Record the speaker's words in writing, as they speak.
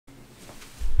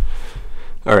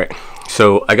Alright,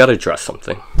 so I gotta address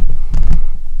something.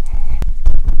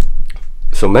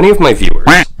 So many of my viewers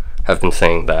have been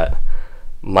saying that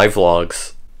my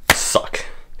vlogs suck.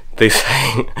 They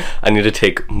say I need to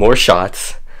take more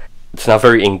shots. It's not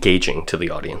very engaging to the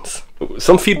audience.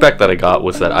 Some feedback that I got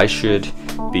was that I should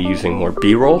be using more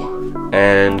B-roll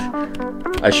and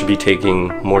I should be taking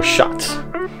more shots.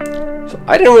 So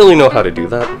I didn't really know how to do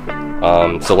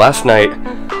that. So last night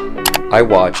I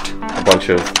watched a bunch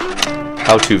of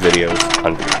how-to videos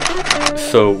on B-roll.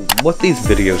 So what these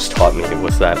videos taught me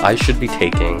was that I should be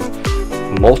taking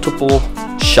multiple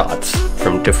shots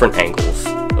from different angles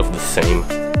of the same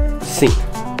scene.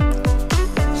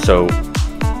 So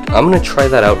I'm gonna try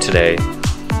that out today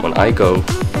when I go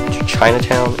to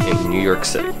Chinatown in New York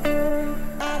City.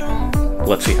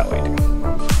 Let's see how I do.